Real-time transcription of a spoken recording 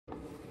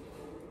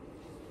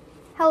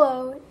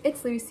Hello,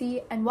 it's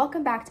Lucy, and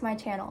welcome back to my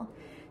channel.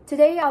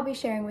 Today I'll be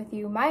sharing with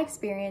you my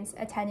experience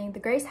attending the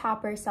Grace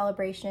Hopper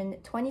Celebration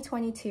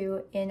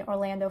 2022 in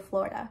Orlando,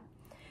 Florida.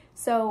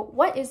 So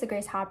what is the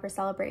Grace Hopper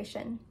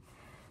Celebration?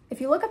 If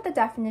you look up the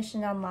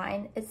definition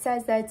online, it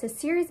says that it's a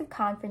series of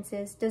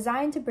conferences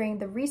designed to bring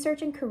the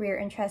research and career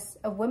interests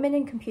of women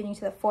in computing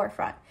to the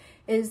forefront.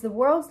 It is the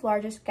world's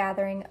largest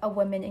gathering of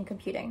women in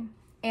computing,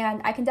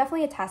 and I can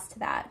definitely attest to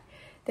that.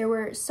 There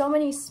were so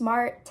many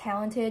smart,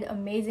 talented,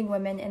 amazing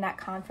women in that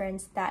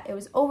conference that it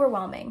was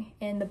overwhelming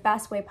in the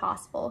best way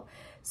possible.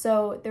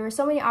 So there were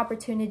so many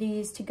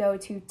opportunities to go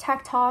to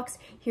tech talks,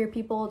 hear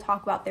people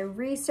talk about their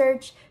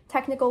research,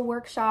 technical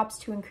workshops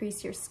to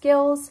increase your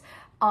skills,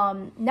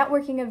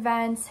 networking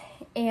events,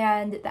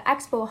 and the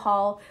expo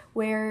hall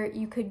where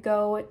you could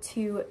go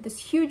to this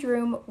huge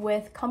room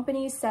with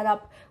companies set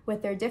up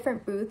with their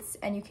different booths,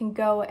 and you can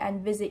go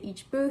and visit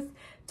each booth,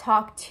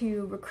 talk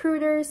to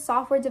recruiters,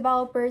 software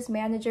developers,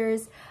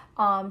 managers,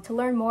 to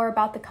learn more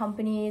about the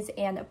companies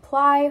and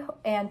apply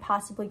and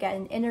possibly get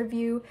an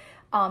interview.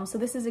 So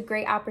this is a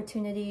great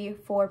opportunity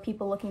for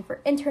people looking for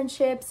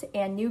internships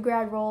and new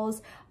grad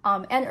roles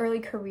and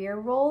early career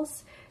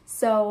roles.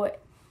 So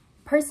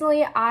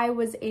personally, I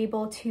was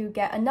able to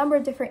get a number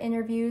of different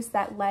interviews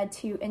that led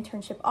to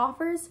internship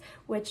offers,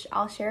 which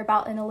I'll share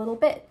about in a little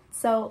bit.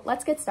 So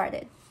let's get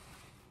started.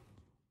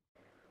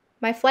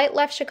 My flight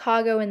left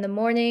Chicago in the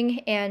morning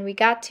and we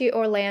got to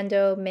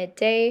Orlando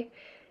midday.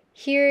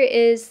 Here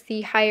is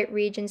the Hyatt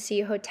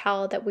Regency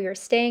hotel that we were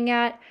staying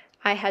at.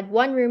 I had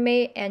one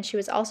roommate and she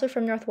was also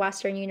from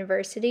Northwestern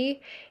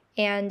University.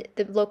 And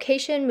the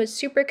location was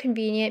super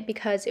convenient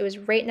because it was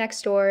right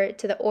next door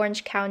to the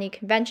Orange County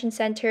Convention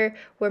Center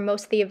where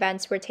most of the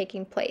events were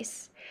taking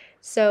place.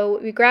 So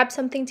we grabbed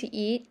something to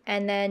eat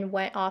and then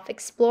went off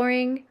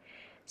exploring.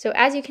 So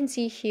as you can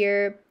see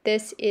here,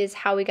 this is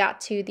how we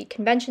got to the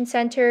convention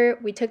center.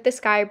 We took the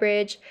sky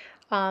bridge,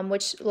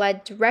 which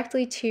led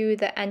directly to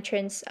the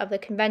entrance of the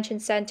convention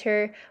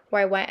center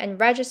where I went and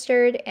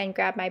registered and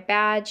grabbed my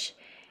badge.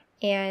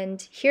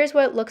 And here's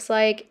what it looks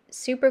like,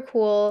 super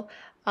cool.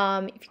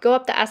 If you go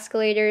up the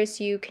escalators,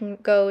 you can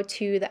go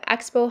to the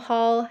expo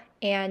hall,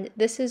 and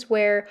this is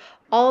where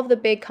all of the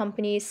big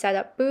companies set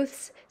up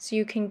booths, so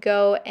you can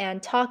go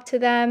and talk to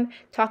them,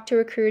 talk to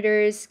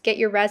recruiters, get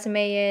your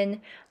resume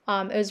in.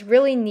 It was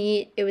really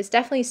neat. It was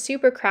definitely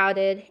super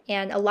crowded,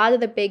 and a lot of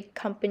the big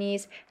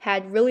companies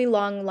had really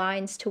long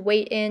lines to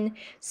wait in,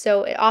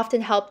 so it often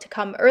helped to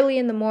come early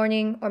in the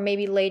morning or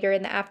maybe later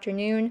in the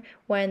afternoon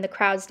when the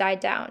crowds died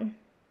down.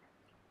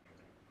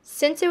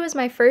 Since it was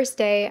my first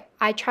day,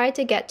 I tried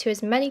to get to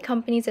as many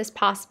companies as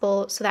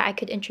possible so that I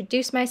could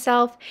introduce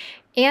myself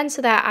and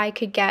so that I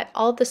could get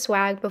all the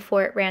swag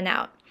before it ran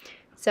out.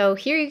 So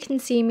here you can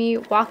see me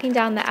walking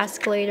down the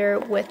escalator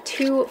with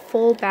 2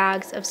 full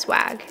bags of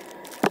swag.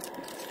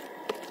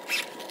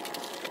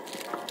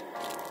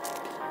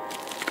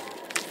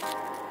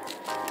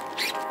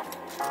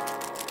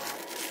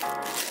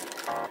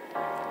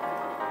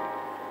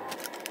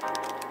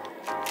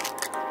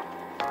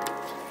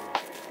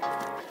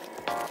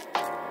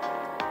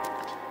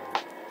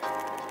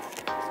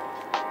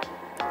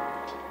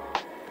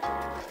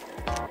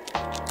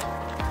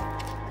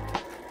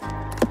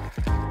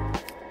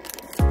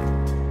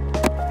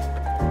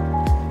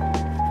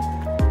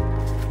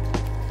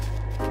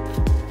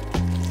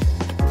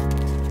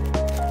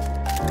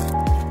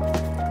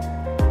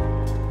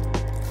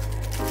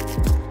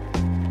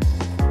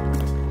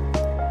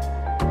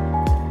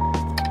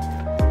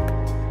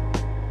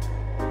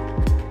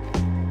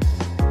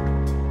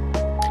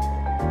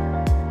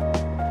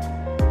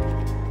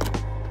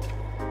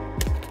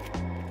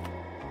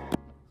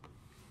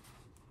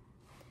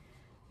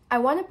 I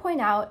want to point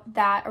out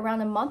that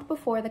around a month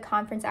before the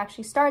conference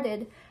actually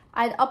started,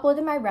 I'd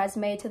uploaded my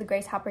resume to the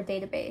Grace Hopper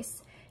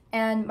database.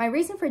 And my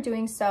reason for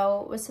doing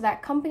so was so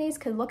that companies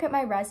could look at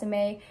my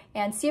resume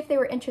and see if they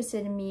were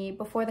interested in me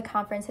before the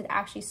conference had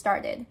actually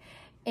started.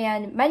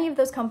 And many of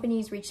those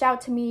companies reached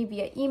out to me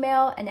via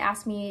email and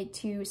asked me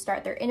to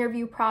start their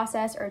interview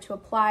process or to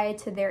apply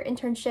to their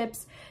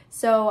internships.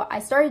 So I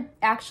started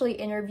actually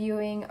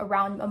interviewing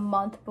around a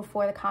month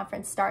before the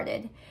conference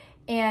started.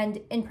 And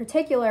in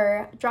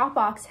particular,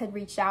 Dropbox had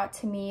reached out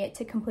to me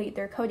to complete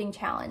their coding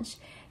challenge.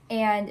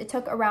 And it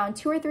took around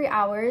 2 or 3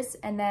 hours.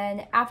 And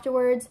then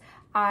afterwards,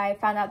 I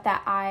found out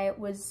that I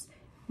was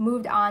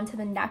moved on to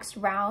the next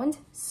round.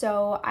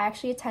 So I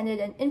actually attended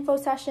an info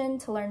session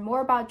to learn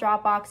more about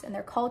Dropbox and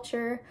their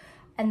culture.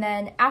 And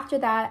then after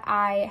that,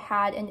 I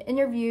had an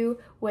interview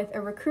with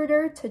a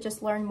recruiter to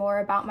just learn more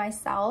about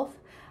myself.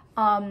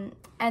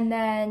 And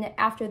then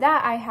after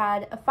that, I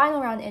had a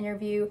final round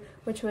interview,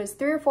 which was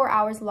 3 or 4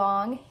 hours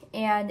long,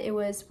 and it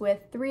was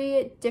with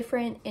 3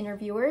 different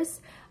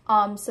interviewers.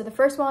 So the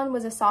first one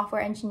was a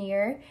software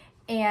engineer,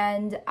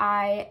 and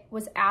I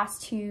was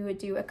asked to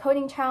do a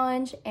coding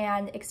challenge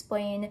and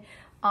explain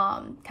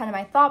kind of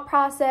my thought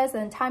process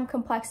and time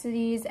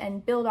complexities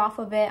and build off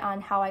of it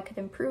on how I could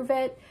improve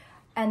it.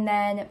 And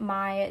then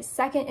my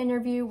second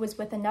interview was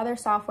with another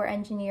software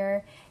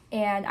engineer,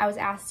 and I was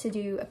asked to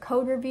do a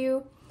code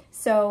review.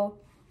 So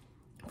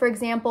for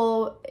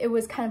example, it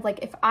was kind of like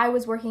if I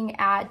was working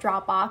at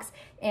Dropbox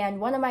and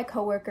one of my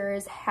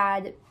coworkers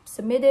had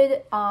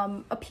submitted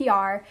a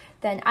PR,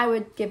 then I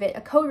would give it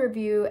a code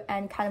review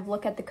and kind of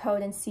look at the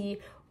code and see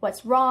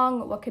what's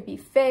wrong, what could be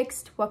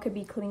fixed, what could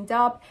be cleaned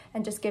up,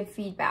 and just give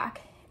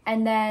feedback.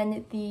 And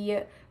then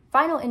the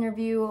final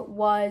interview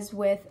was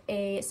with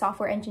a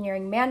software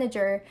engineering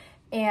manager,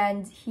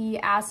 and he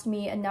asked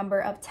me a number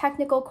of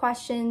technical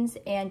questions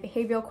and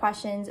behavioral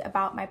questions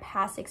about my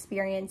past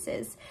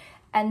experiences.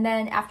 And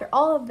then after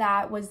all of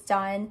that was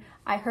done,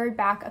 I heard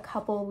back a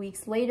couple of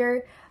weeks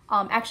later,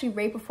 actually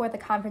right before the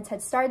conference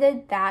had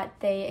started, that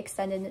they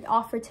extended an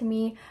offer to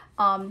me.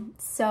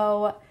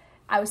 So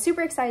I was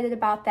super excited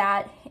about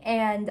that.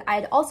 And I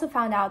had also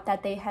found out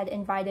that they had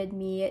invited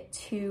me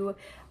to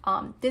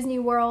Disney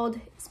World,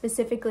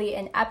 specifically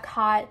in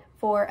Epcot,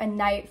 for a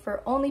night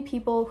for only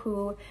people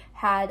who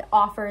had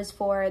offers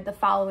for the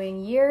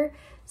following year.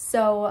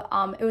 So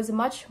it was a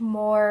much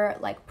more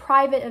like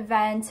private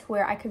event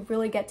where I could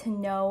really get to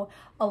know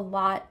a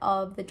lot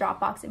of the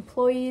Dropbox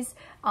employees.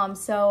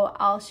 So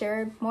I'll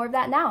share more of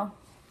that now.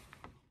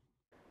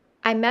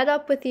 I met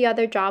up with the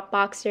other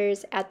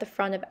Dropboxers at the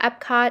front of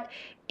Epcot,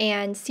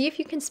 and see if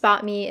you can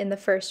spot me in the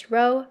first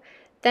row.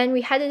 Then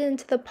we headed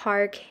into the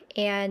park,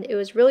 and it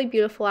was really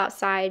beautiful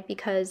outside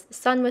because the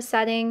sun was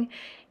setting.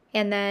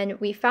 And then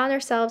we found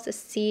ourselves a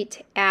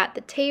seat at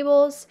the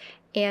tables,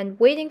 and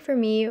waiting for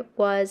me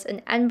was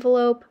an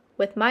envelope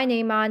with my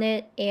name on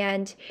it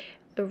and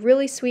a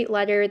really sweet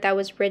letter that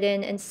was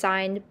written and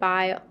signed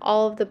by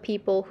all of the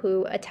people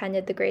who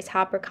attended the Grace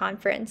Hopper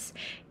conference.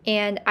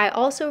 And I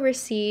also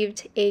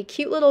received a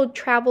cute little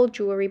travel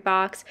jewelry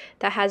box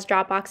that has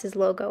Dropbox's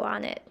logo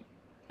on it.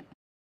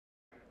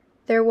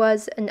 There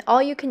was an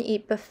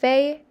all-you-can-eat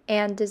buffet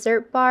and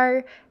dessert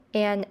bar,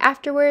 and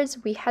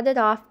afterwards we headed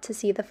off to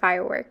see the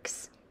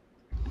fireworks.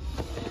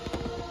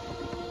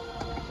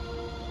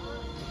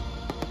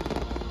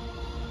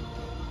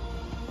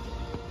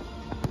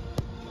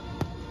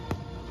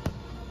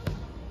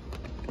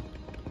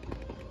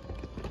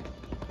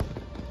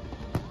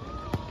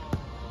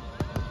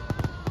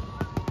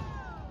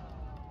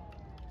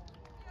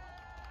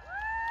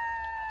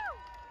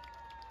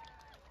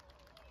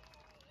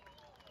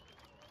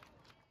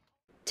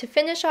 To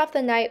finish off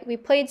the night, we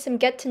played some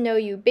Get to Know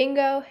You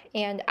bingo,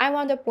 and I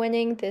wound up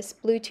winning this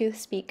Bluetooth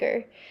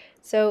speaker.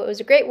 So it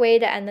was a great way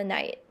to end the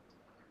night.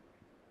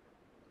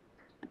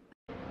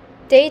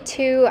 Day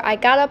 2, I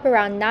got up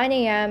around 9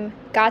 a.m.,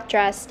 got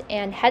dressed,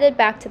 and headed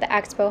back to the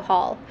expo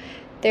hall.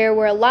 There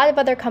were a lot of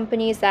other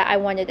companies that I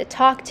wanted to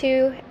talk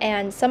to,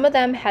 and some of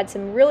them had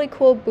some really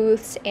cool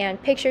booths and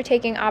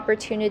picture-taking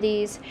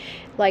opportunities.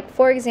 Like,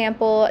 for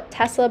example,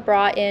 Tesla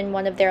brought in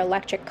one of their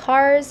electric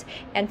cars,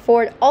 and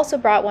Ford also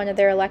brought one of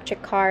their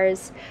electric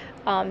cars.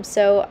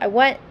 So I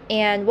went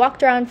and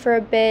walked around for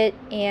a bit,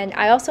 and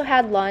I also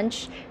had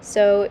lunch.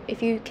 So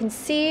if you can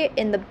see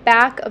in the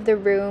back of the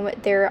room,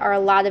 there are a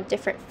lot of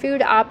different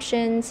food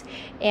options,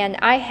 and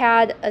I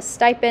had a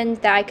stipend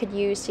that I could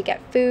use to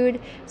get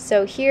food.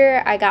 So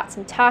here I got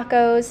some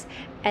tacos,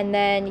 and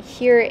then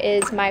here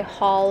is my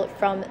haul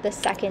from the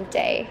second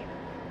day.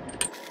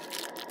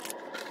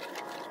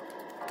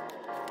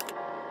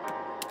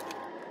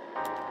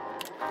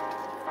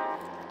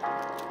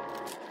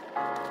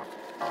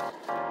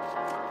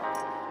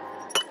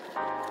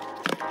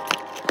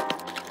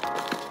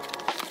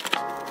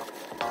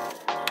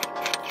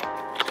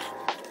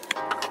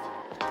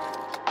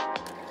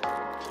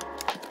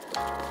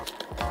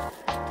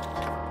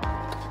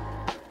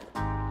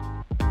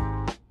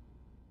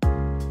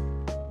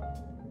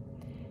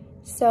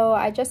 So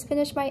I just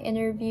finished my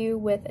interview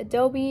with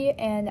Adobe,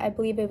 and I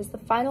believe it was the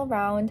final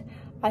round.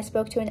 I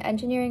spoke to an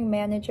engineering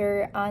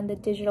manager on the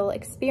digital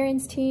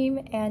experience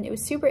team, and it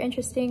was super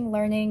interesting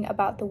learning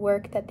about the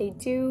work that they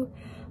do.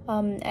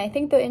 I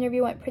think the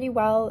interview went pretty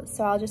well,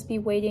 so I'll just be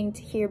waiting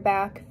to hear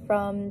back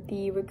from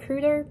the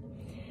recruiter.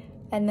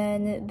 And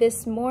then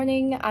this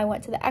morning I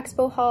went to the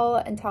expo hall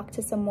and talked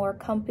to some more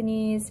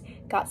companies,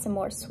 got some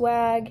more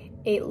swag,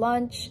 ate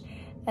lunch.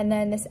 And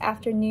then this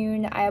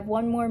afternoon I have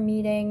one more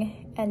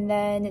meeting, and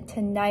then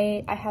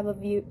tonight I have a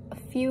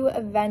few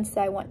events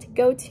that I want to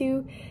go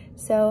to,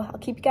 so I'll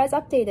keep you guys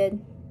updated.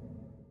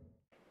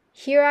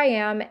 Here I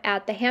am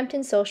at the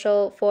Hampton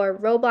Social for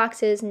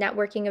Roblox's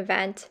networking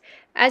event.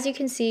 As you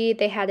can see,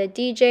 they had a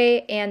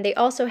DJ, and they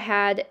also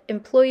had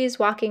employees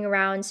walking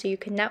around so you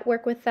could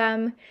network with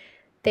them.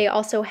 They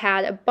also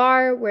had a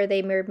bar where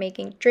they were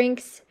making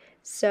drinks,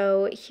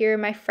 so here are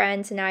my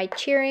friends and I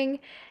cheering.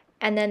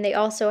 And then they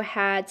also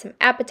had some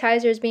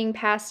appetizers being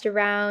passed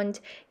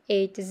around,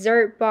 a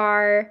dessert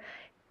bar,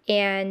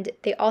 and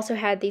they also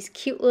had these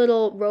cute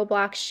little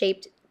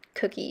Roblox-shaped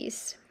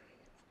cookies.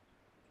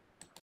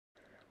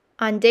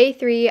 On day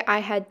 3, I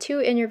had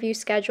 2 interviews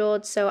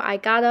scheduled, so I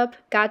got up,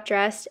 got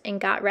dressed, and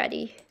got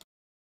ready.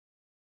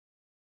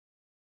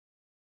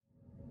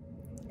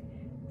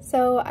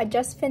 So I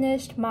just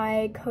finished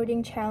my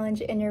coding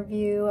challenge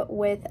interview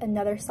with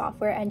another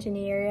software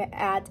engineer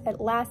at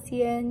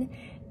Atlassian,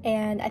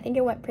 and I think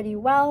it went pretty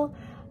well.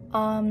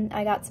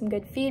 I got some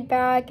good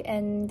feedback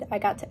and I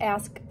got to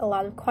ask a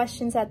lot of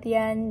questions at the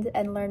end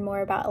and learn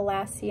more about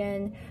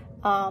Atlassian.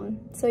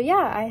 So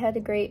yeah, I had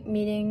a great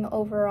meeting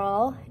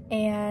overall,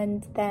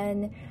 and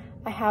then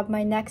I have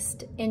my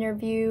next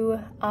interview,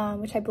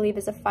 which I believe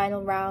is a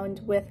final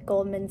round with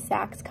Goldman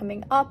Sachs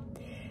coming up.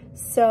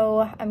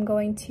 So I'm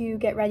going to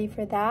get ready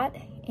for that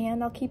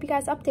and I'll keep you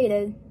guys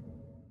updated.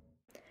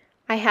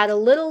 I had a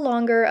little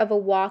longer of a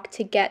walk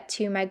to get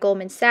to my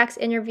Goldman Sachs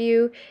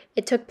interview.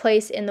 It took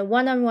place in the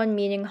one-on-one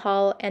meeting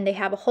hall, and they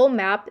have a whole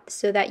map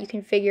so that you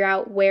can figure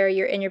out where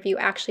your interview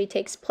actually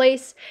takes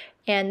place.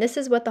 And this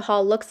is what the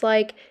hall looks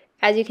like.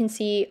 As you can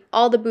see,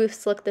 all the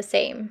booths look the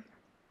same.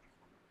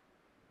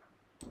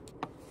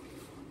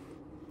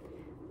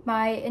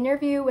 My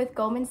interview with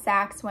Goldman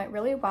Sachs went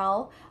really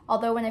well,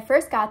 although when I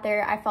first got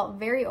there, I felt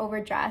very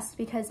overdressed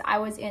because I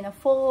was in a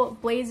full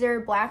blazer,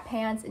 black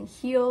pants, and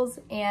heels,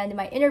 and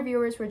my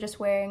interviewers were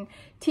just wearing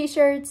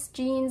t-shirts,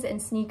 jeans,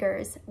 and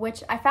sneakers,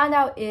 which I found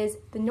out is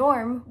the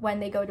norm when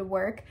they go to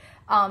work.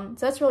 So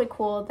that's really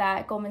cool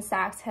that Goldman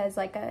Sachs has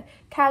like a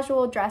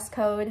casual dress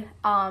code.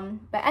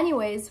 But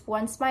anyways,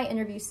 once my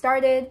interview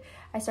started,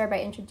 I started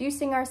by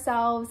introducing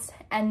ourselves,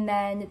 and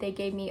then they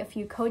gave me a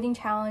few coding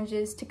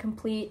challenges to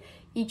complete,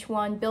 each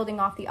one building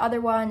off the other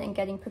one and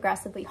getting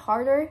progressively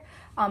harder.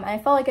 And I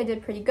felt like I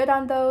did pretty good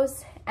on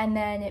those. And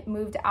then it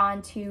moved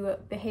on to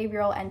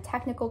behavioral and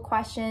technical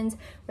questions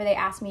where they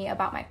asked me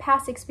about my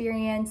past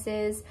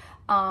experiences.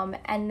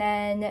 And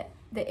then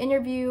the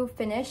interview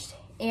finished,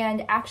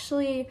 and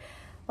actually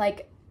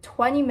like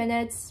 20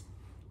 minutes,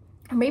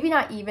 or maybe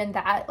not even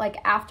that, like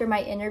after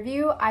my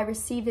interview, I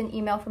received an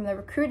email from the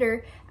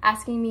recruiter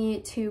asking me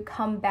to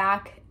come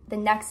back the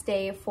next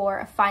day for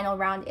a final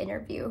round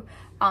interview.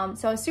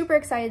 So I was super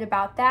excited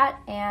about that,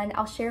 and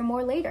I'll share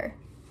more later.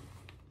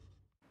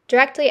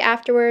 Directly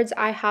afterwards,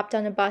 I hopped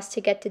on a bus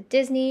to get to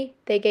Disney.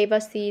 They gave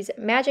us these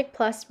Magic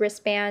Plus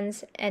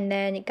wristbands and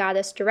then got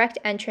us direct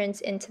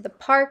entrance into the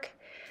park.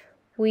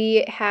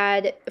 We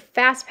had a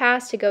fast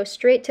pass to go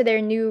straight to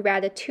their new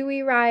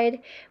Ratatouille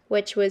ride,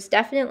 which was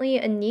definitely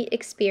a neat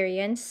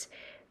experience.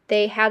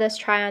 They had us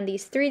try on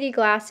these 3D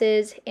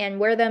glasses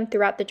and wear them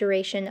throughout the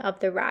duration of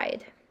the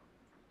ride.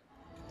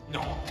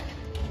 No.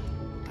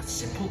 A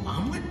simple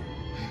omelet?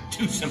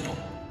 Too simple.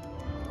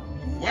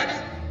 What?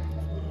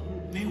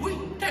 Mais oui,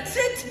 that's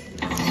it!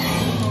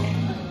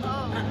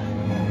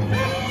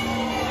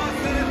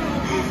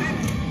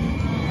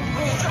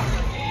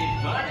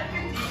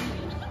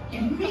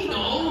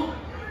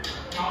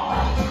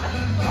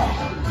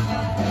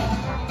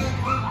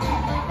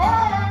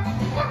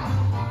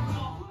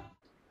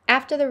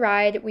 After the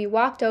ride, we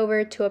walked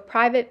over to a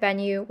private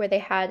venue where they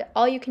had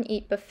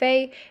all-you-can-eat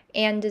buffet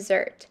and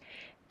dessert.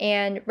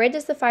 And right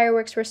as the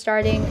fireworks were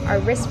starting, our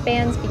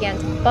wristbands began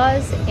to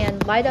buzz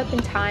and light up in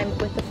time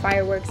with the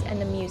fireworks and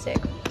the music.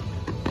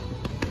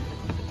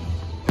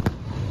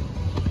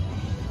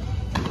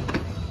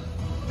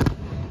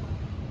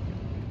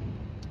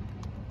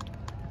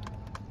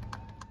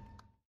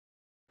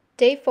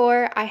 Day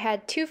 4, I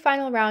had 2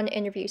 final round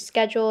interviews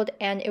scheduled,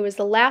 and it was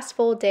the last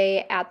full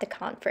day at the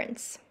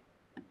conference.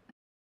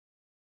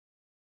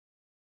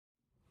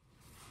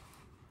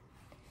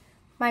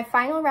 My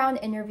final round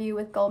interview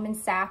with Goldman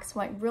Sachs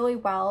went really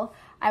well.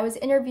 I was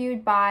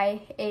interviewed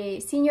by a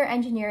senior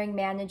engineering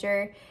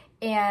manager,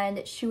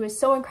 and she was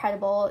so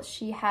incredible.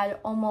 She had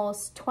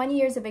almost 20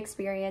 years of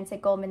experience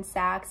at Goldman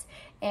Sachs,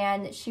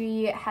 and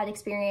she had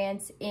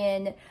experience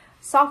in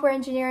software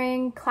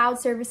engineering, cloud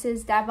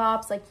services,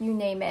 DevOps, like you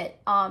name it.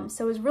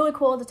 So it was really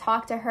cool to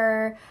talk to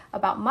her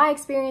about my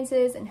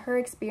experiences and her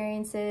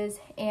experiences,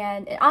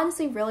 and it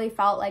honestly really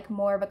felt like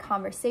more of a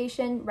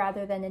conversation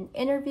rather than an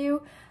interview,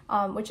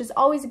 which is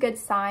always a good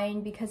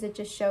sign because it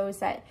just shows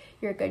that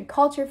you're a good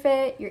culture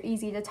fit, you're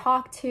easy to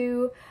talk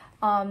to.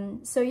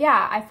 So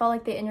yeah, I felt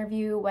like the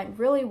interview went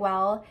really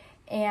well,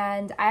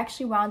 and I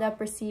actually wound up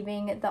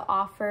receiving the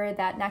offer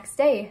that next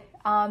day.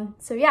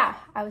 So yeah,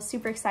 I was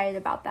super excited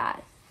about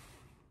that.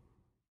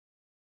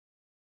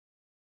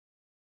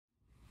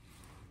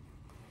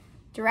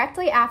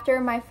 Directly after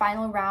my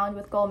final round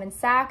with Goldman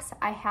Sachs,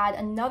 I had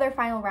another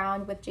final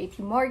round with JP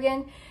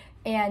Morgan,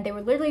 and they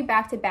were literally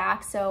back to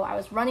back. So I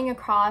was running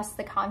across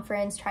the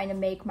conference trying to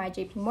make my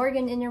JP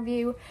Morgan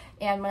interview.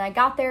 And when I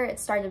got there, it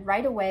started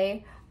right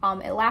away.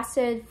 It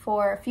lasted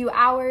for a few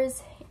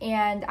hours,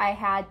 and I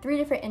had 3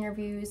 different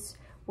interviews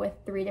with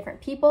 3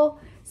 different people.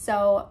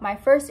 So my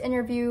first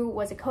interview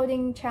was a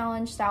coding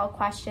challenge style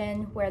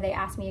question where they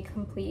asked me to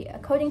complete a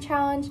coding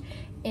challenge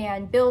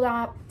and build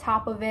on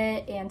top of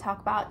it and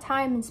talk about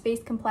time and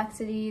space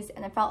complexities,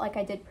 and I felt like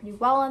I did pretty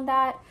well on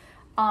that.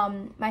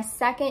 My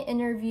second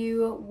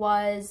interview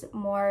was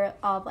more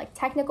of like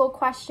technical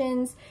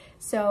questions.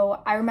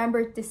 So I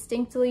remember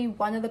distinctly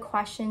one of the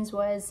questions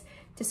was,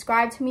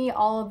 describe to me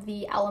all of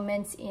the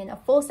elements in a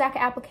full stack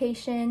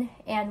application,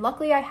 and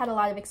luckily I had a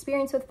lot of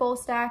experience with full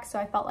stack, so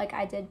I felt like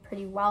I did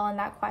pretty well on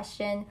that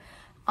question.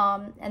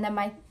 And then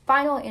my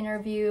final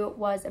interview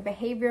was a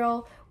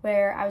behavioral,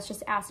 where I was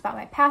just asked about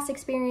my past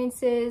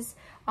experiences,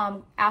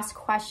 asked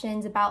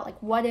questions about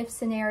like what if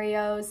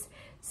scenarios.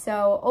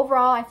 So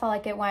overall, I felt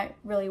like it went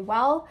really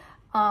well.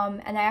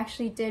 And I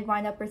actually did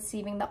wind up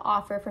receiving the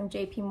offer from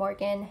JP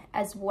Morgan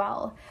as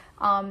well.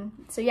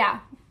 So yeah,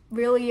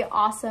 really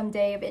awesome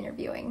day of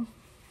interviewing.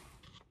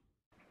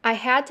 I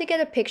had to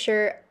get a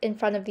picture in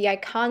front of the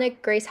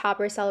iconic Grace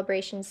Hopper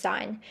celebration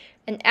sign,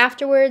 and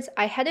afterwards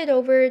I headed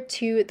over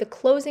to the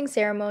closing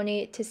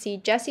ceremony to see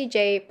Jessie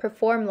J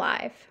perform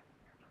live.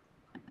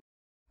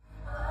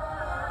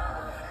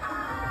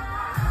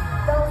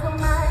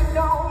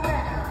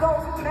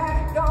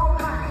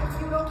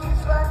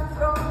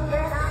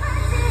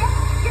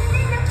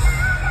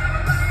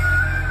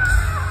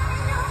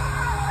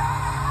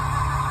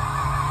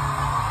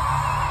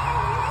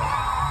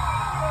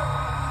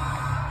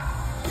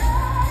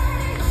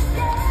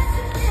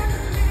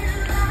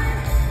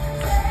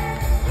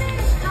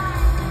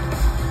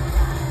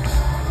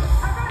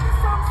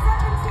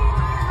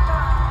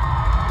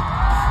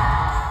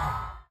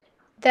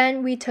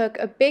 Then we took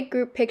a big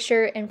group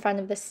picture in front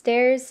of the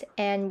stairs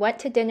and went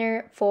to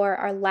dinner for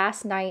our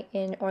last night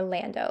in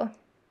Orlando.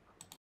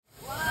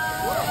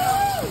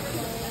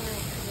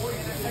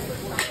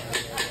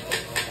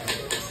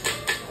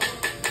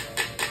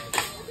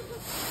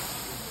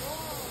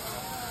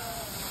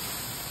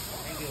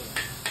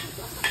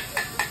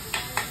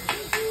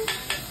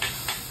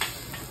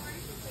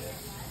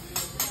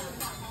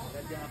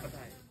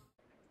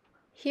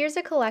 Here's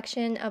a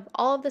collection of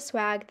all of the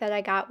swag that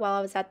I got while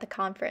I was at the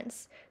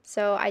conference,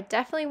 so I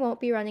definitely won't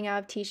be running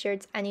out of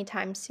t-shirts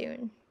anytime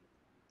soon.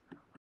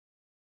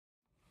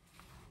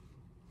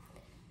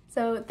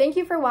 So thank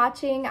you for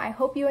watching, I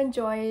hope you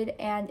enjoyed,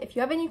 and if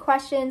you have any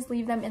questions,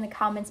 leave them in the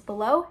comments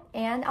below,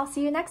 and I'll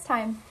see you next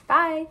time.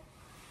 Bye!